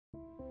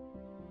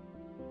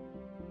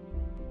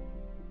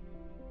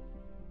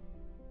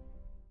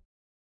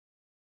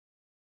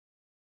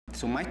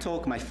So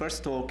my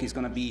first talk is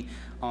going to be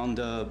on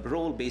the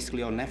role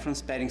basically of nephron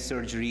sparing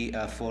surgery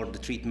for the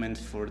treatment,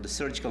 for the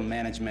surgical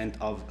management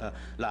of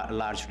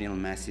large renal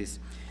masses.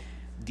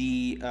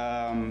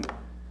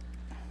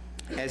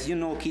 As you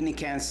know, kidney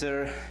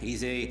cancer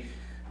is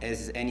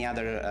as any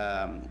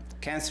other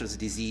cancerous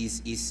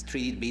disease, is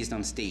treated based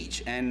on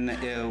stage. And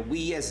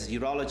we as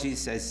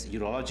urologists, as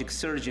urologic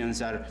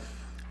surgeons, are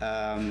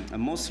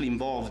mostly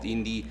involved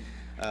in the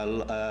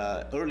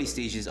early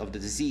stages of the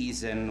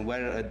disease, and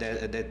where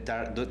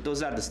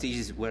those are the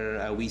stages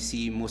where we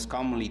see most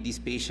commonly this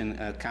patient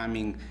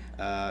coming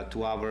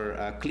to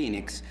our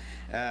clinics.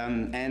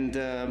 The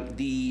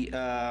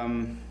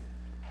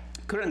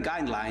current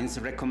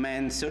guidelines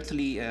recommend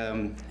certainly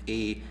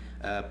a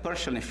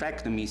partial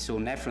nephrectomy, so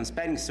nephron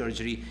sparing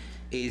surgery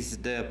is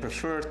the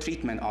preferred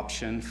treatment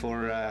option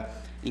for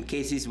in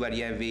cases where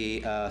you have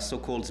a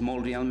so-called small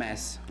renal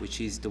mass,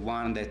 which is the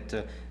one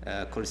that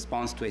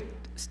corresponds to a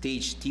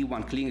stage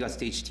T1, clinical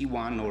stage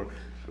T1, or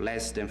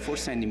less than 4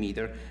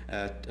 centimeter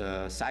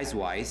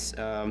size-wise,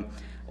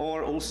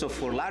 or also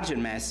for larger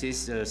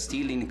masses,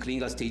 still in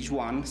clinical stage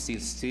 1,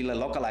 still a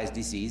localized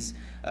disease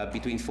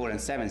between 4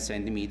 and 7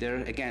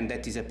 centimeter. Again,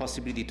 that is a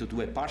possibility to do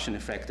a partial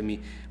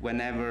nephrectomy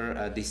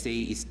whenever they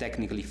say it's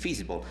technically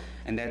feasible,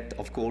 and that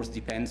of course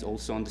depends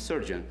also on the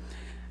surgeon.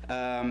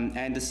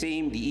 And the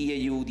same, the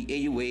EAU, the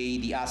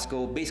AUA, the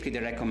ASCO, basically they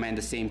recommend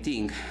the same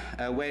thing,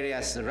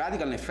 whereas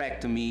radical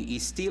nephrectomy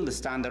is still the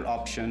standard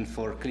option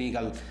for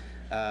clinical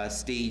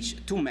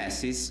stage 2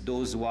 masses,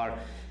 those who are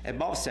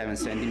above 7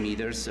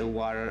 centimeters, who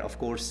are of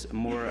course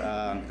more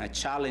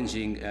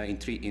challenging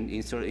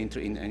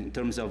in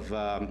terms of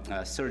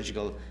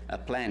surgical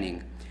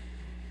planning.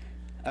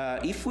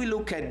 If we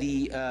look at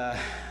the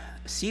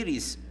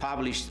series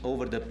published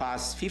over the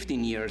past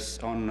 15 years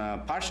on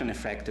partial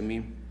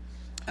nephrectomy,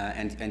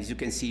 and as you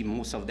can see,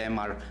 most of them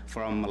are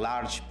from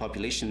large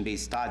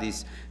population-based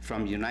studies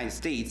from the United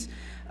States.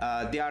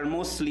 They are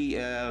mostly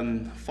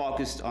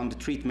focused on the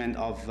treatment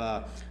of,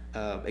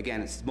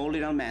 again, small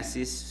renal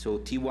masses, so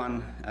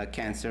T1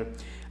 cancer.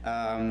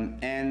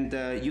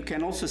 You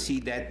can also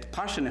see that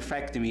partial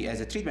nephrectomy as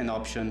a treatment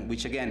option,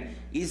 which again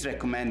is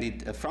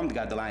recommended from the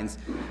guidelines,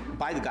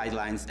 by the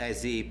guidelines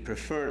as a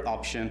preferred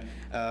option,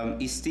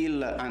 is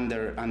still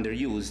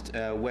underused,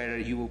 where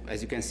you,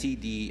 as you can see,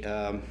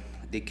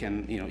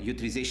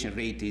 utilization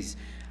rate is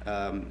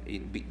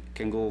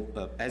can go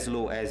as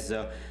low as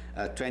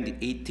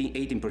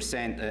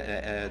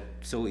 18%.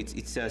 So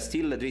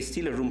there is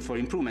still a room for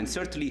improvement.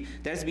 Certainly,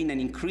 there's been an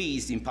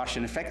increase in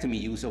partial nephrectomy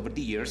use over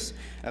the years,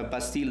 but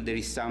still there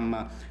is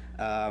some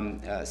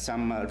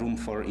room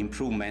for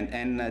improvement.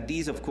 And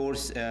this, of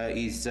course,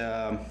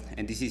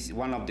 and this is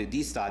one of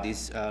these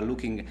studies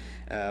looking,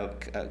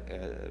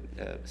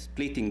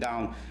 splitting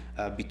down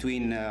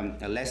between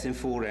less than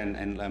 4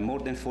 and more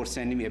than 4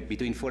 centimeters,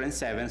 between 4 and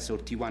 7, so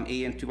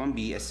T1A and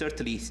T1B.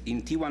 Certainly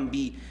in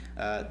T1B,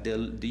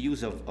 the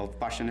use of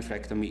partial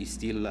nephrectomy is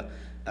still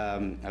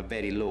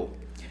very low.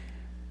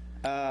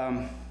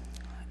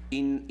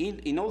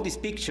 In all this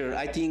picture,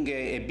 I think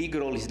a big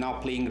role is now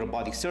playing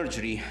robotic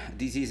surgery.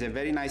 This is a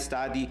very nice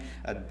study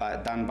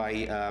done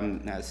by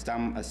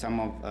some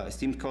of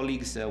esteemed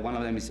colleagues. One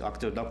of them is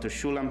Dr.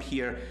 Shulam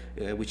here,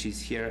 who is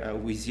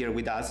here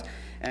with us.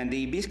 And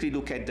they basically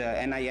look at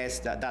the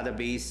NIS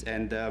database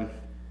and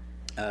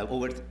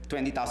over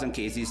 20,000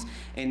 cases,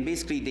 and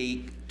basically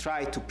they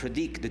try to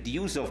predict the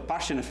use of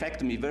partial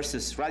nephrectomy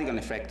versus radical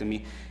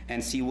nephrectomy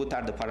and see what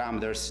are the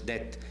parameters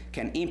that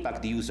can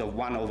impact the use of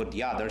one over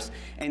the others.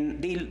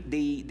 And they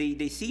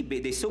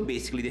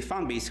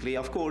found basically,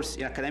 of course,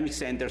 in academic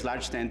centers,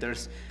 large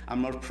centers are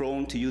more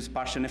prone to use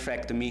partial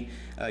nephrectomy,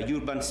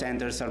 urban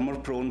centers are more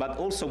prone, but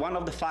also one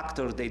of the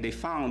factors that they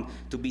found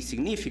to be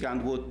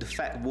significant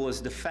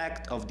was the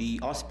fact of the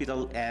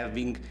hospital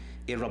having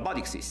a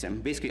robotic system.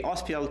 Basically,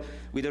 hospital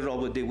with a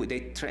robot,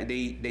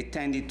 they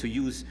tended to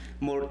use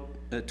more,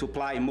 to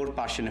apply more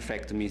partial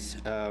nephrectomies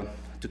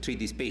to treat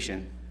this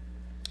patient.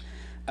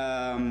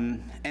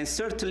 And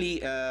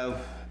certainly,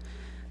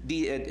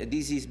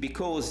 this is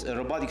because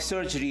robotic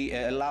surgery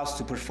allows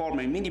to perform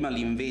a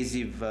minimally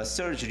invasive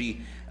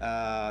surgery,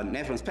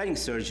 nephron sparing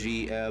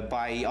surgery,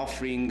 by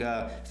offering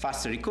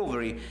faster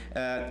recovery,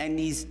 and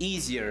is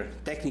easier,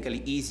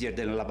 technically easier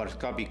than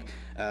laparoscopic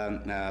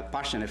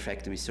partial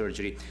nephrectomy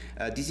surgery.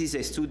 This is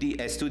a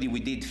study we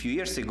did a few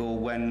years ago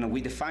when we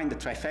defined the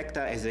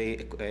trifecta as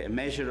a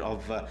measure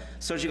of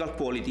surgical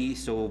quality,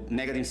 so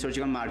negative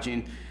surgical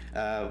margin,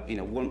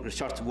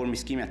 short warm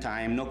ischemia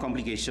time, no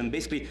complication.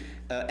 Basically,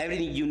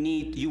 everything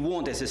you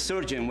want as a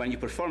surgeon when you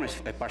perform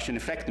a partial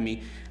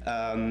nephrectomy.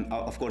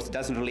 Of course, it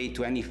doesn't relate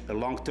to any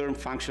long-term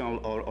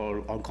functional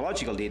or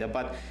oncological data,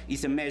 but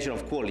it's a measure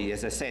of quality,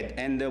 as I said.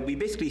 And we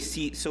basically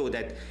saw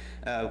that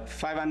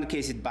 500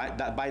 cases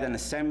by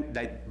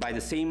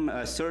the same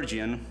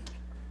surgeon,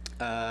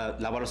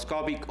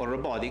 laparoscopic or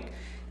robotic,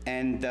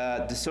 and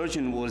the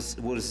surgeon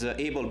was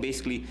able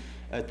basically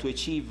to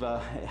achieve a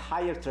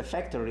higher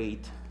trifecta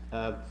rate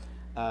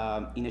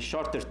in a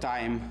shorter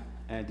time.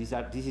 This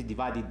is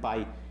divided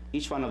by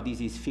each one of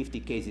these is 50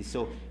 cases.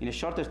 So in a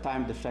shorter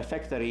time, the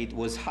trifecta rate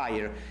was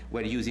higher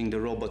when using the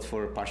robot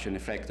for partial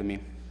nephrectomy.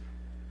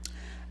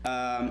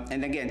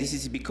 And again, this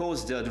is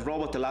because the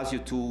robot allows you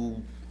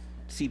to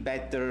see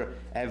better,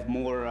 have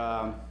more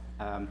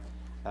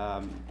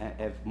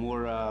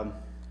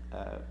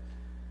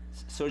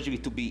surgery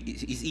to be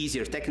is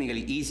easier,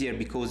 technically easier,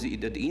 because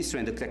the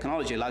instrument, the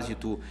technology allows you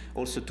to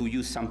also to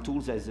use some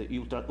tools as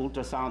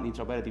ultrasound,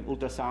 intraoperative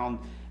ultrasound,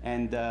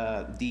 and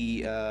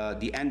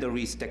the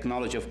EndoRIS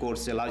technology, of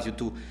course, allows you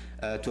to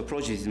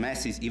approach these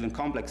masses, even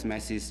complex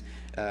masses,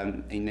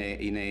 in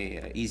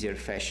a easier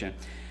fashion.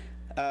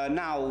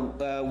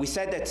 Now, we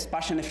said that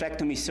partial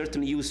nephrectomy is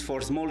certainly used for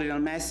small renal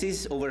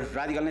masses over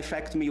radical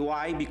nephrectomy.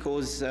 Why?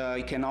 Because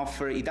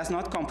it does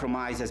not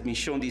compromise, as been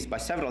shown this by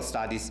several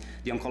studies,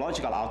 the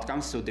oncological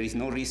outcomes, so there is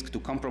no risk to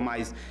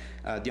compromise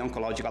the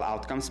oncological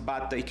outcomes,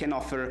 but it can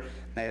offer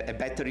a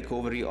better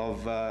recovery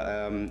of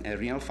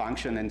renal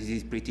function, and this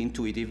is pretty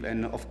intuitive,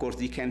 and of course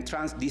this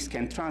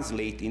can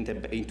translate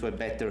into a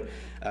better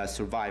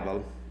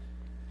survival.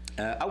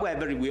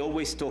 However, we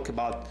always talk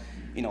about,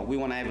 we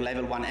want to have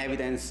level 1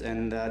 evidence,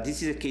 and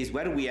this is a case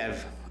where we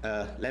have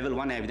level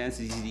 1 evidence.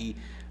 This is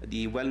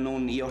the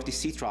well-known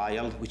EORTC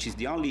trial, which is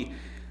the only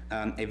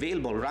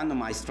available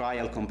randomized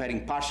trial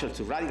comparing partial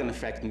to radical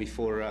nephrectomy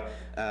for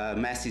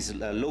masses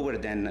lower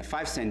than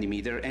 5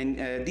 centimeter.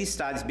 And these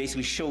studies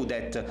basically show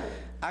that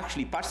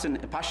actually partial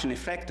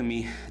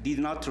nephrectomy did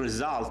not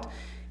result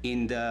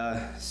in the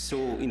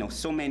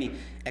so many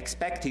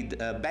expected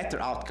better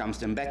outcomes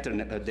than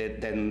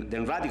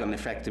radical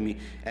nephrectomy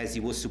as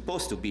it was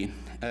supposed to be.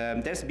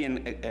 There's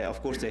been,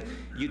 of course, a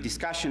huge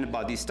discussion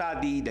about this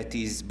study that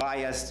is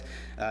biased.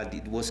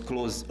 It was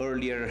closed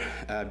earlier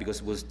because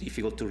it was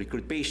difficult to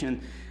recruit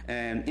patients.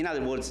 In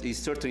other words, it's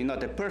certainly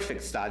not a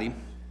perfect study.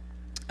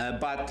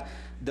 But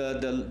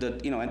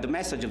the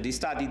message of this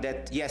study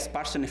that yes,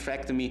 partial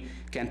nephrectomy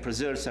can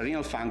preserve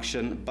renal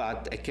function,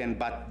 but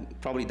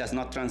probably does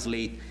not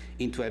translate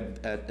into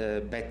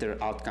a better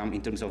outcome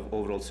in terms of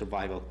overall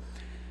survival.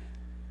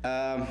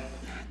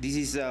 This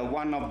is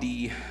one of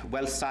the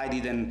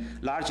well-cited and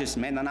largest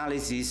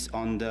meta-analyses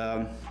on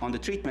the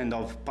treatment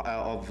of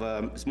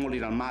small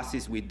renal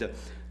masses with the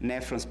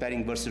Nephron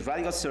sparing versus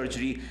radical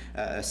surgery.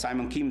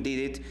 Simon Kim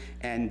did it,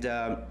 and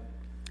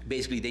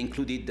basically they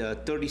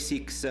included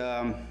 36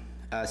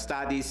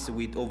 studies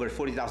with over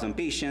 40,000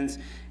 patients.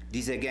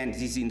 This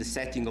is in the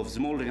setting of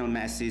small renal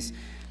masses.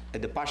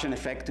 The partial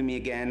nephrectomy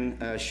again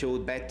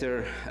showed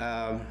better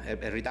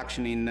a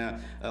reduction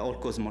in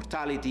all-cause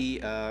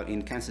mortality,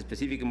 in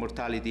cancer-specific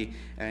mortality,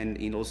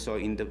 and also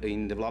in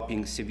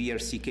developing severe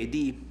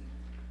CKD.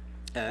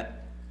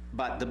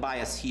 But the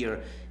bias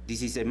here,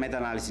 this is a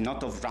meta-analysis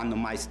not of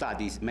randomized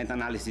studies,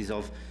 meta-analysis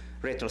of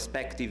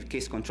retrospective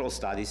case control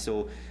studies.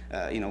 So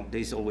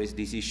there's always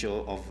this issue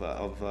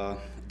of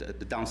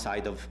the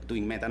downside of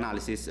doing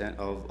meta-analysis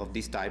of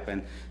this type,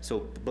 and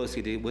so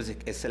basically there was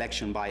a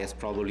selection bias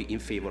probably in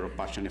favor of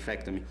partial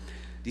nephrectomy.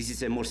 This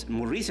is a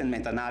more recent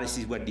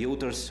meta-analysis where the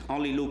authors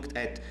only looked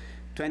at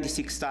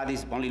 26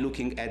 studies, only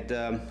looking at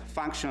the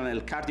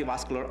functional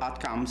cardiovascular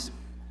outcomes,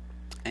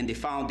 and they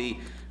found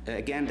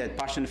again that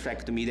partial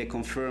nephrectomy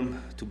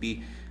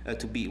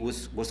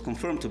was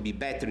confirmed to be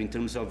better in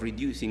terms of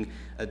reducing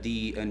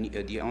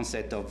the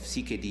onset of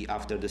CKD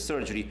after the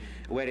surgery,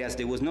 whereas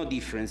there was no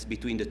difference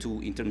between the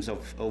two in terms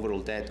of overall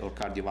death or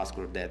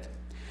cardiovascular death.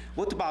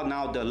 What about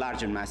now the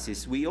larger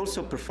masses? We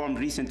also performed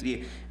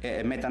recently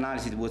a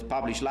meta-analysis that was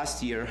published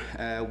last year.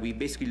 We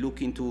basically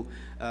look into,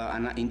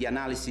 in the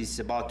analysis,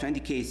 about 20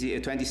 case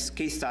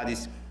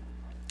studies,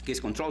 case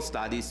control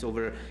studies,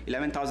 over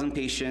 11,000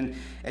 patients.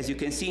 As you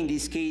can see in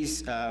this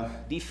case,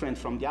 different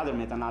from the other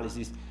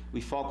meta-analysis, we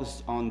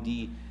focused on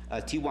the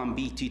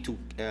T1b,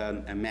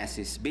 T2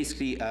 masses.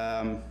 Basically,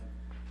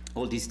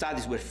 all these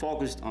studies were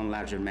focused on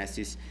larger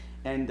masses.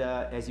 And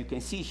as you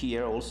can see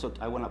here, also,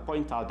 I want to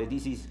point out that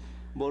this is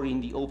more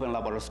in the open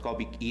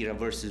laparoscopic era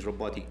versus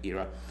robotic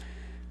era.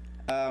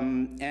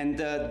 And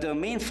the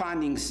main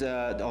findings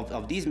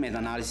of these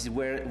meta-analysis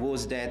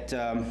was that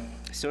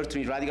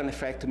certainly radical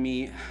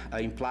nephrectomy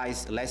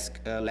implies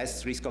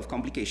less risk of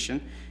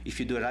complication if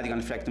you do a radical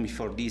nephrectomy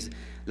for these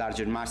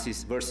larger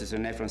masses versus a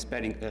nephron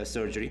sparing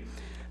surgery.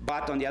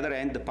 But on the other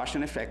hand, the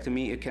partial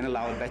nephrectomy can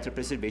allow a better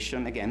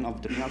preservation, again,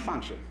 of the renal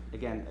function.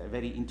 Again,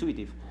 very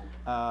intuitive.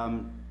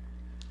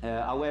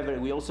 However,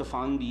 we also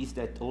found these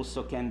that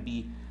also can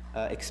be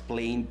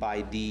explained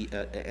by the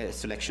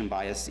selection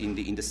bias in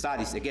the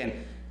studies.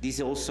 Again, this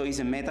also is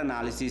a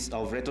meta-analysis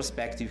of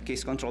retrospective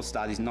case control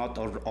studies, not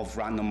of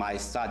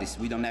randomized studies.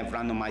 We don't have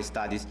randomized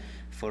studies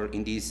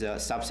in this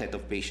subset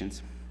of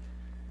patients.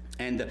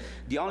 And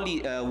the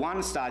only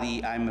one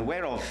study I'm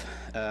aware of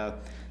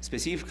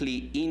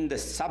specifically in the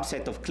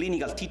subset of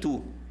clinical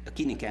T2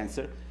 kidney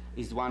cancer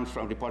is one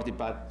reported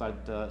by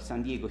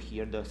San Diego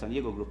here, the San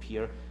Diego group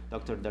here,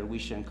 Dr.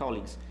 Darwish and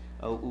colleagues,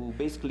 who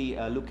basically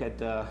look at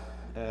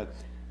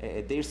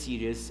their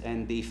series,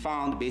 and they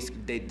found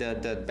basically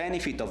that the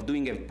benefit of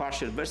doing a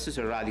partial versus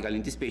a radical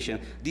in this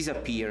patient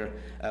disappear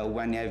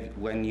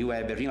when you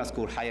have a renal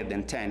score higher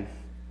than 10.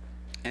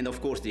 And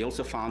of course, they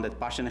also found that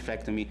partial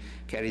nephrectomy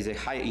carries a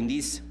high, in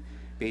these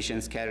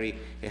patients, carry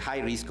a high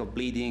risk of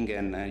bleeding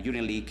and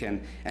urine leak,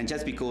 and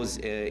just because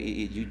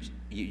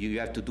you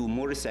have to do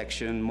more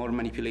resection, more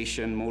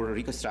manipulation, more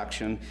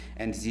reconstruction,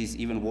 and this is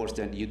even worse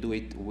than you do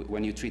it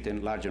when you treat a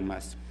larger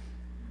mass.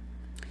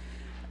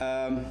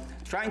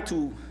 Trying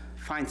to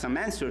find some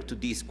answer to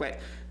this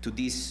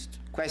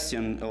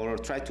question, or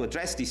try to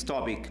address this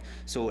topic.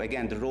 So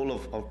again, the role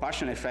of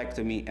partial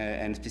nephrectomy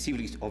and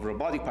specifically of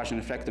robotic partial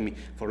nephrectomy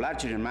for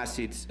larger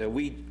masses,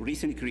 we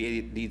recently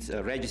created this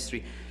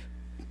registry,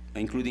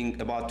 including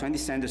about 20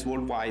 centers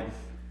worldwide,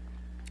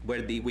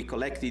 where we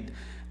collected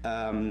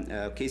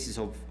cases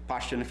of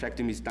partial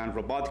nephrectomies done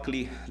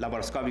robotically,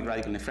 laparoscopic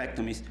radical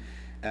nephrectomies,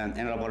 and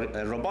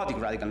robotic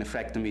radical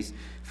nephrectomies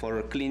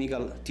for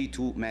clinical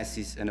T2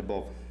 masses and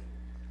above.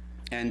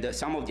 And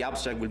some of the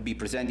abstract will be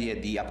presented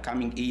at the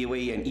upcoming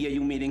AUA and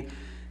EAU meeting.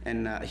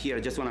 And here I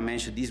just want to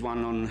mention this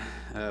one on,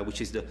 which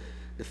is the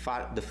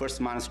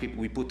first manuscript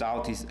we put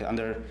out, is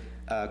under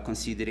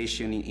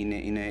consideration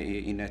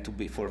to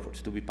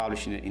be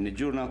published in a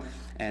journal.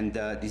 And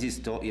this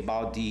is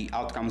about the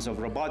outcomes of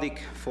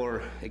robotic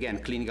for, again,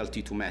 clinical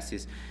T2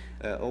 masses.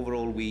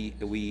 Overall,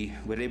 we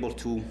were able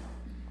to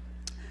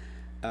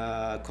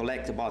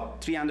collect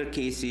about 300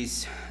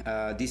 cases.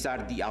 These are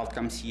the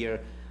outcomes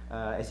here.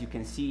 As you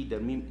can see, the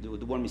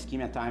worm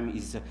ischemia time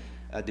is,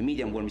 the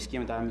median worm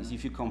ischemia time is,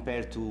 if you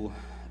compare to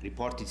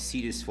reported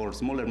series for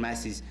smaller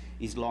masses,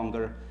 is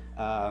longer.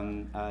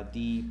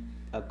 The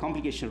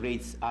complication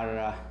rates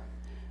are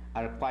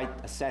quite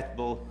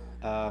acceptable.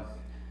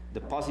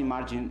 The positive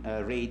margin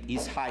rate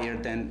is higher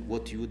than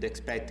what you would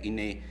expect in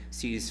a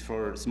series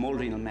for small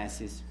renal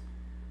masses.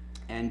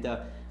 And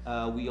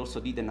we also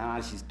did an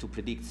analysis to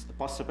predict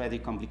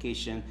post-operative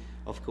complication.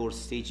 Of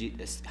course,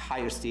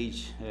 higher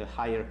stage,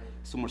 higher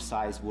tumor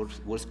size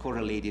was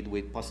correlated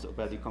with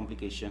post-operative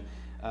complication.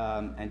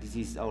 And this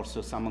is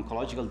also some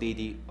oncological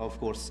data. Of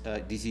course,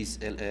 this is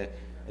a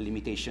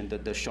limitation,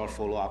 the short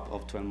follow-up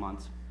of 12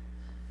 months.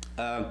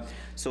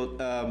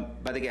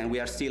 But again, we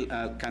are still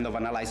kind of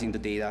analyzing the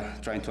data,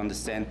 trying to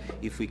understand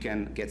if we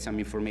can get some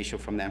information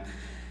from them.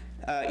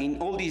 In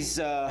all these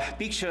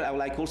pictures, I would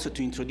like also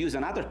to introduce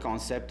another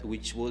concept,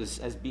 which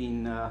has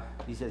been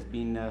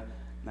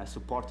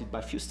supported by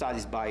a few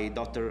studies by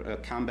Dr.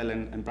 Campbell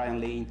and Brian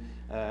Lane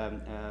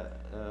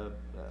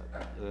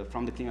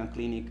from the Cleveland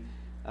Clinic,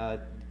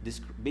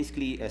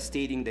 basically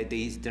stating that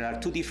there are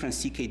two different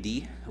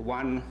CKD.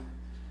 One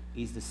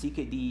is the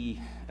CKD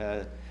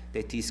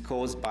that is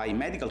caused by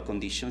medical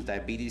conditions,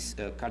 diabetes,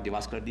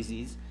 cardiovascular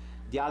disease.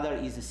 The other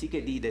is the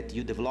CKD that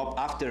you develop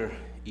after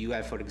you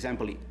have, for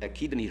example, a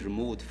kidney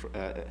removed,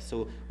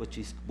 which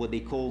is what they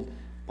call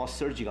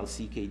post-surgical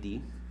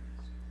CKD.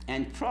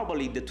 And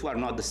probably the two are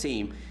not the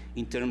same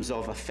in terms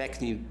of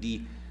affecting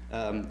the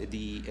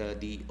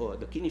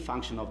kidney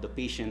function of the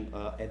patient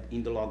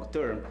in the long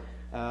term.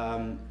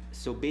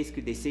 So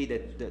basically, they say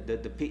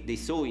that they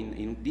saw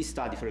in this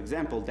study, for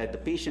example, that the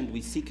patient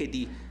with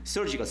CKD,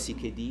 surgical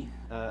CKD,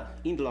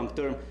 in the long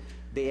term,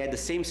 they had the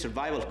same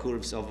survival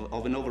curves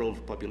of an overall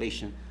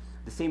population.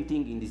 The same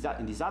thing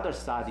in this other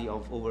study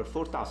of over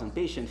 4,000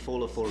 patients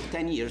followed for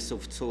 10 years,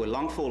 so a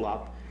long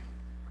follow-up.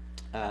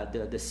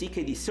 The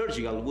CKD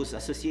surgical was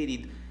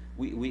associated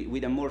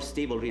with a more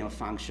stable renal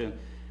function.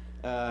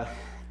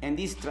 And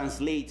this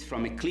translates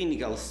from a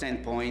clinical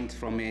standpoint,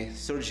 from a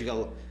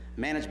surgical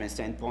management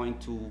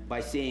standpoint, by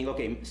saying,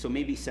 okay, so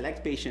maybe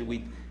select patient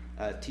with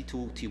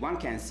T2, T1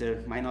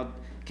 cancer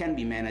can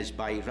be managed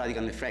by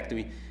radical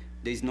nephrectomy.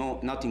 There's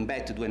nothing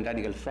bad to do in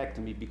radical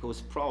nephrectomy, because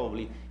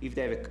probably if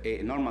they have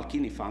a normal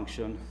kidney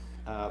function,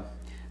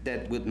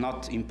 that would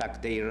not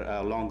impact their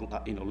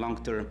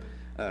long-term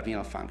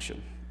renal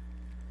function.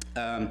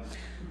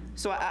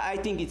 So I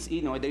think it's,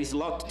 there is a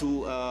lot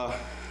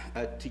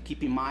to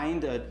keep in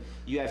mind.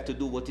 You have to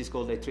do what is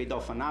called a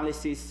trade-off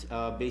analysis.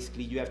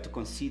 Basically, you have to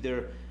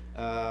consider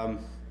the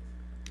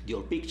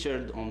whole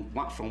picture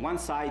from one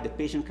side, the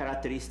patient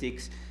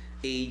characteristics,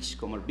 age,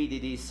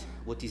 comorbidities,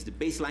 what is the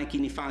baseline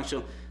kidney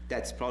function.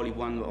 That's probably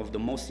one of the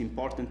most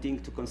important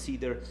things to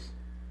consider.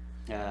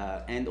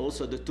 And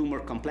also the tumor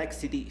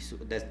complexity. So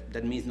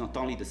that means not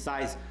only the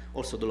size,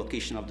 also the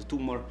location of the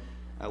tumor.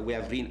 We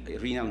have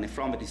renal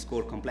nephrometry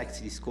score,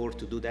 complexity score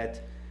to do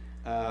that.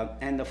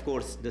 And of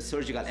course, the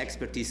surgical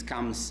expertise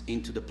comes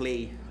into the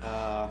play.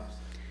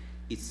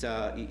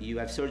 You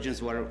have surgeons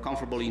who are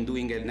comfortable in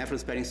doing a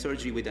nephron-sparing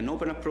surgery with an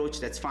open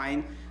approach, that's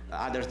fine.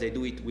 Others, they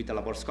do it with a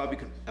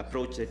laparoscopic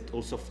approach,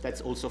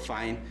 that's also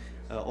fine,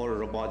 or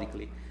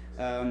robotically.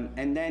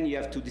 And then you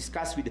have to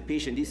discuss with the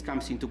patient. This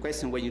comes into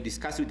question when you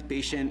discuss with the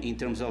patient in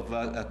terms of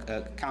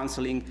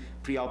counseling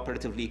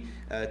preoperatively,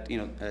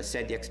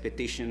 set the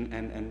expectation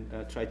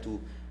and try to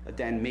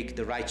then make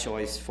the right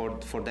choice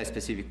for that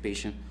specific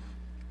patient.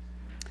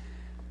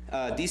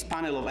 This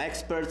panel of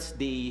experts,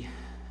 they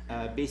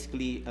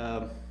basically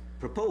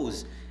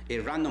propose a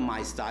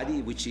randomized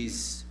study, which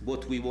is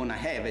what we want to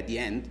have at the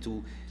end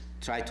to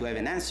try to have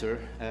an answer.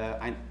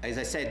 As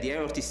I said, the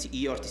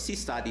EORTC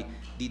study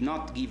did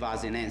not give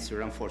us an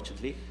answer,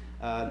 unfortunately.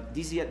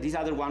 This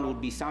other one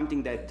would be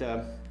something that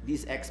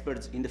these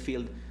experts in the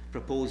field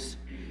propose.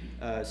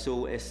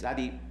 So a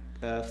study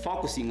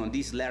focusing on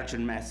these larger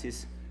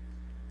masses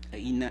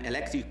in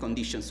elective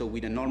conditions, so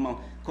with a normal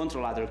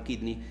contralateral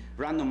kidney,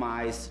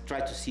 randomized, try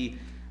to see,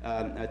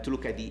 to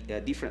look at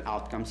the different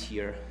outcomes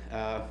here.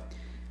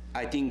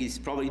 I think it's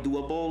probably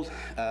doable.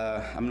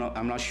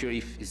 I'm not sure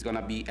if it's going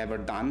to be ever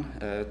done,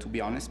 to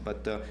be honest,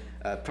 but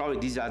probably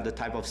these are the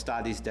type of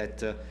studies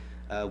that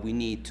we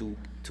need to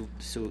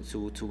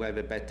have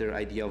a better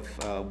idea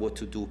of what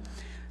to do.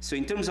 So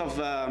in terms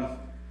of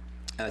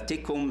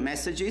take-home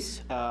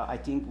messages, I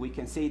think we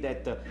can say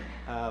that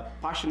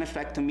partial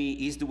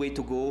nephrectomy is the way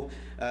to go.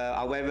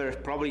 However,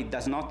 probably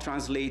does not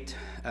translate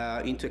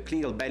into a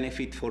clinical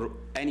benefit for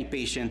any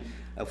patient,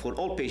 for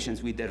all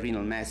patients with a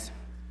renal mass.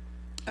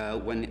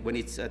 When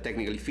it's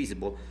technically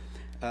feasible.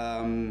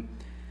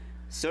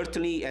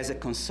 Certainly as a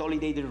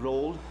consolidated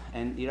role,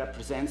 and it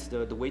represents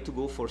the way to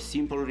go for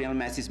simple renal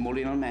masses, small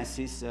renal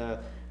masses,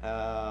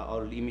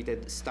 or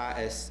limited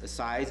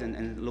size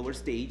and lower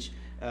stage.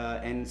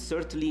 And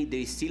certainly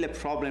there is still a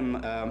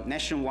problem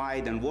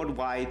nationwide and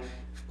worldwide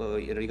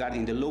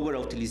regarding the lower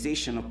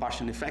utilization of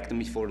partial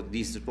nephrectomy for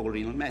these small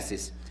renal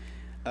masses.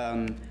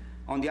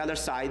 On the other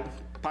side,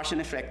 partial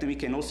nephrectomy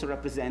can also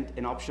represent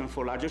an option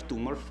for larger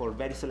tumor for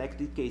very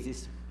selected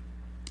cases.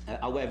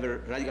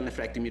 However, radical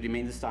nephrectomy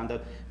remains the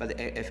standard, but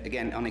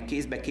again, on a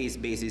case-by-case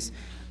basis,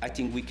 I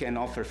think we can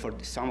offer for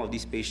some of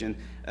these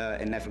patients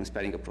a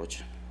nephron-sparing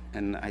approach.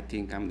 And I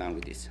think I'm done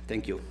with this.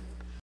 Thank you.